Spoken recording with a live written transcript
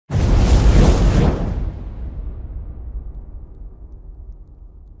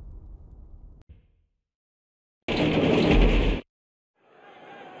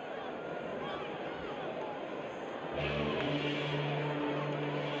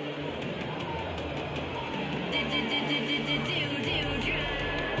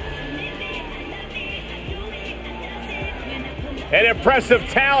An impressive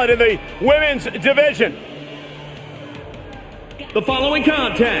talent in the women's division. The following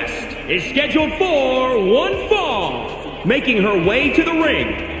contest is scheduled for one fall. Making her way to the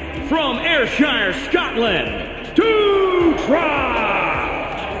ring from Ayrshire, Scotland, Doudrop.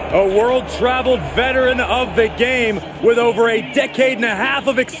 A world-traveled veteran of the game with over a decade and a half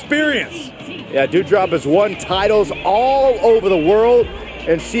of experience. Yeah, Doudrop has won titles all over the world,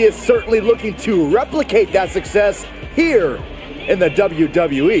 and she is certainly looking to replicate that success here in the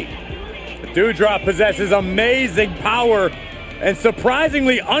WWE. Doudrop possesses amazing power and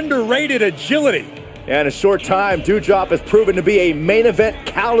surprisingly underrated agility. And in a short time, Doudrop has proven to be a main event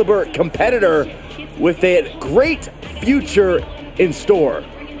caliber competitor with a great future in store.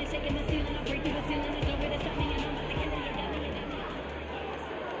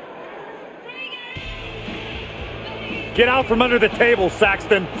 Get out from under the table,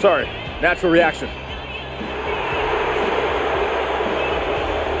 Saxton. Sorry, natural reaction.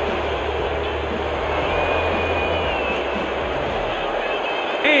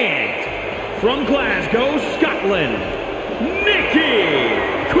 And from Glasgow, Scotland, Nikki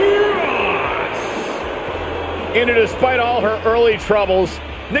Cross. And despite all her early troubles,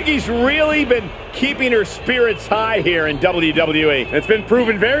 Nikki's really been keeping her spirits high here in WWE. It's been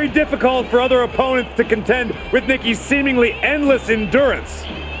proven very difficult for other opponents to contend with Nikki's seemingly endless endurance.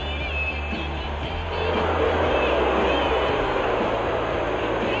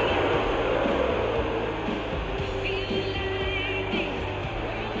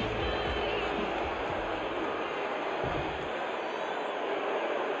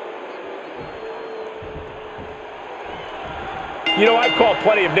 You know, I've called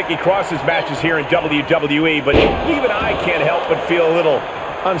plenty of Nikki Cross's matches here in WWE, but even I can't help but feel a little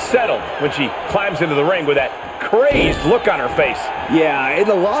unsettled when she climbs into the ring with that crazed look on her face. Yeah, in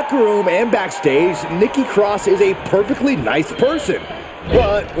the locker room and backstage, Nikki Cross is a perfectly nice person.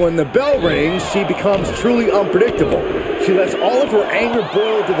 But when the bell rings, she becomes truly unpredictable. She lets all of her anger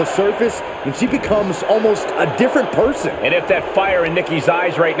boil to the surface, and she becomes almost a different person. And if that fire in Nikki's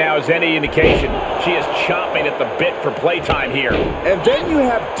eyes right now is any indication, she is chomping at the bit for playtime here. And then you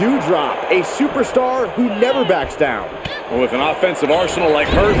have Doudrop, a superstar who never backs down. Well, with an offensive arsenal like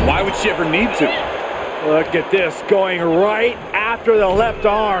hers, why would she ever need to? Look at this, going right after the left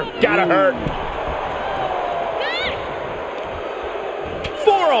arm. Gotta hurt.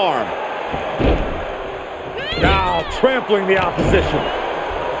 Forearm. Now trampling the opposition.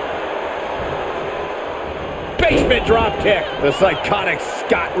 Basement drop kick. The psychotic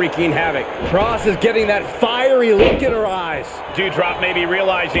Scott wreaking havoc. Cross is getting that fiery look in her eyes. Doudrop may be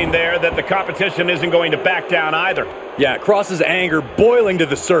realizing there that the competition isn't going to back down either. Yeah, Cross's anger boiling to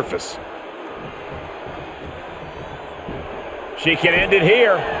the surface. She can end it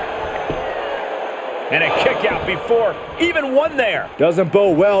here. And a kick out before even one there. Doesn't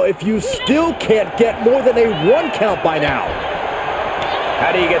bode well if you still can't get more than a 1 count by now.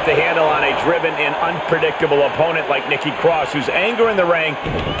 How do you get the handle on a driven and unpredictable opponent like Nikki Cross, whose anger in the ring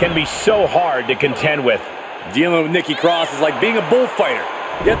can be so hard to contend with? Dealing with Nikki Cross is like being a bullfighter.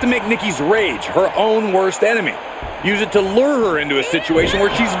 You have to make Nikki's rage her own worst enemy. Use it to lure her into a situation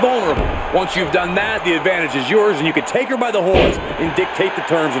where she's vulnerable. Once you've done that, the advantage is yours, and you can take her by the horns and dictate the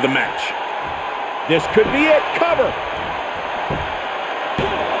terms of the match. This could be it. Cover.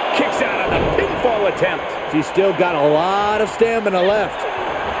 Kicks out on the pinfall attempt. She's still got a lot of stamina left.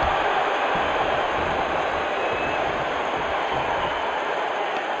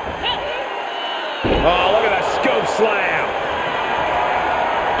 Oh, look at that scope slam.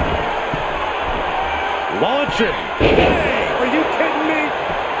 Launching. Hey, are you kidding me?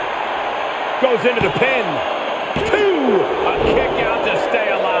 Goes into the pin. 2. A kick out to stay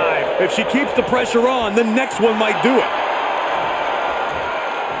alive. If she keeps the pressure on, the next one might do it.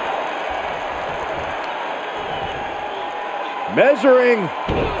 Measuring.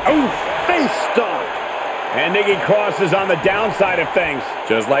 Oh, face stomp. And Nikki Cross is on the downside of things.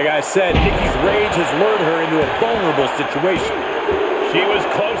 Just like I said, Nikki's rage has lured her into a vulnerable situation. She was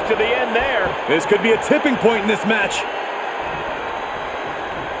close to the end there. This could be a tipping point in this match.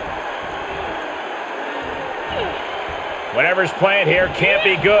 Whatever's playing here can't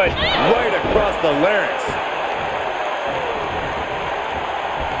be good. Right across the larynx.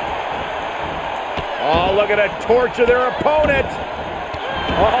 Oh, look at her torture their opponent.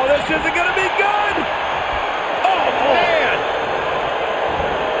 Oh, this isn't going to be good. Oh, man.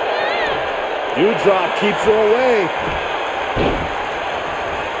 Doudrop keeps her away.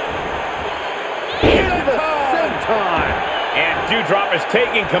 At the same time. And Doudrop is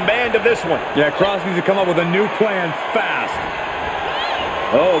taking command of this one. Yeah, Cross needs to come up with a new plan fast.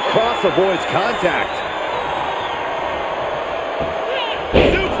 Oh, Cross avoids contact.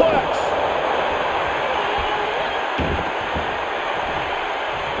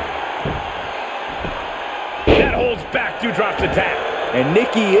 that holds back Doudrop's attack. And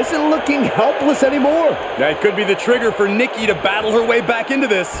Nikki isn't looking helpless anymore. That could be the trigger for Nikki to battle her way back into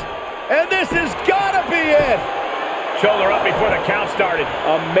this. And this has got to be it. Shoulder up before the count started.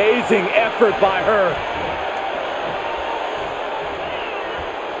 Amazing effort by her.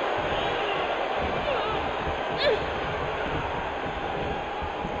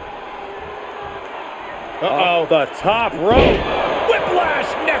 Uh-oh, the top rope.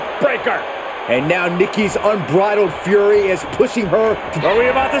 Whiplash neck breaker. And now Nikki's unbridled fury is pushing her to... Are we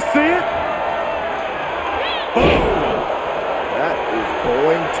about to see it? Boom. That is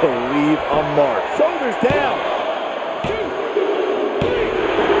going to leave a mark. Shoulders down.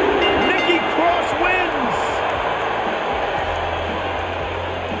 Nikki Cross wins.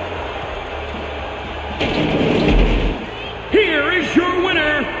 Here is your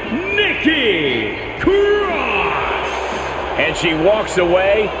winner, Nikki Cross. And she walks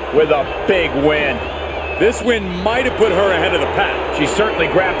away with a big win. This win might have put her ahead of the pack. She certainly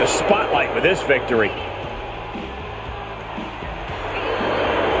grabbed the spotlight with this victory.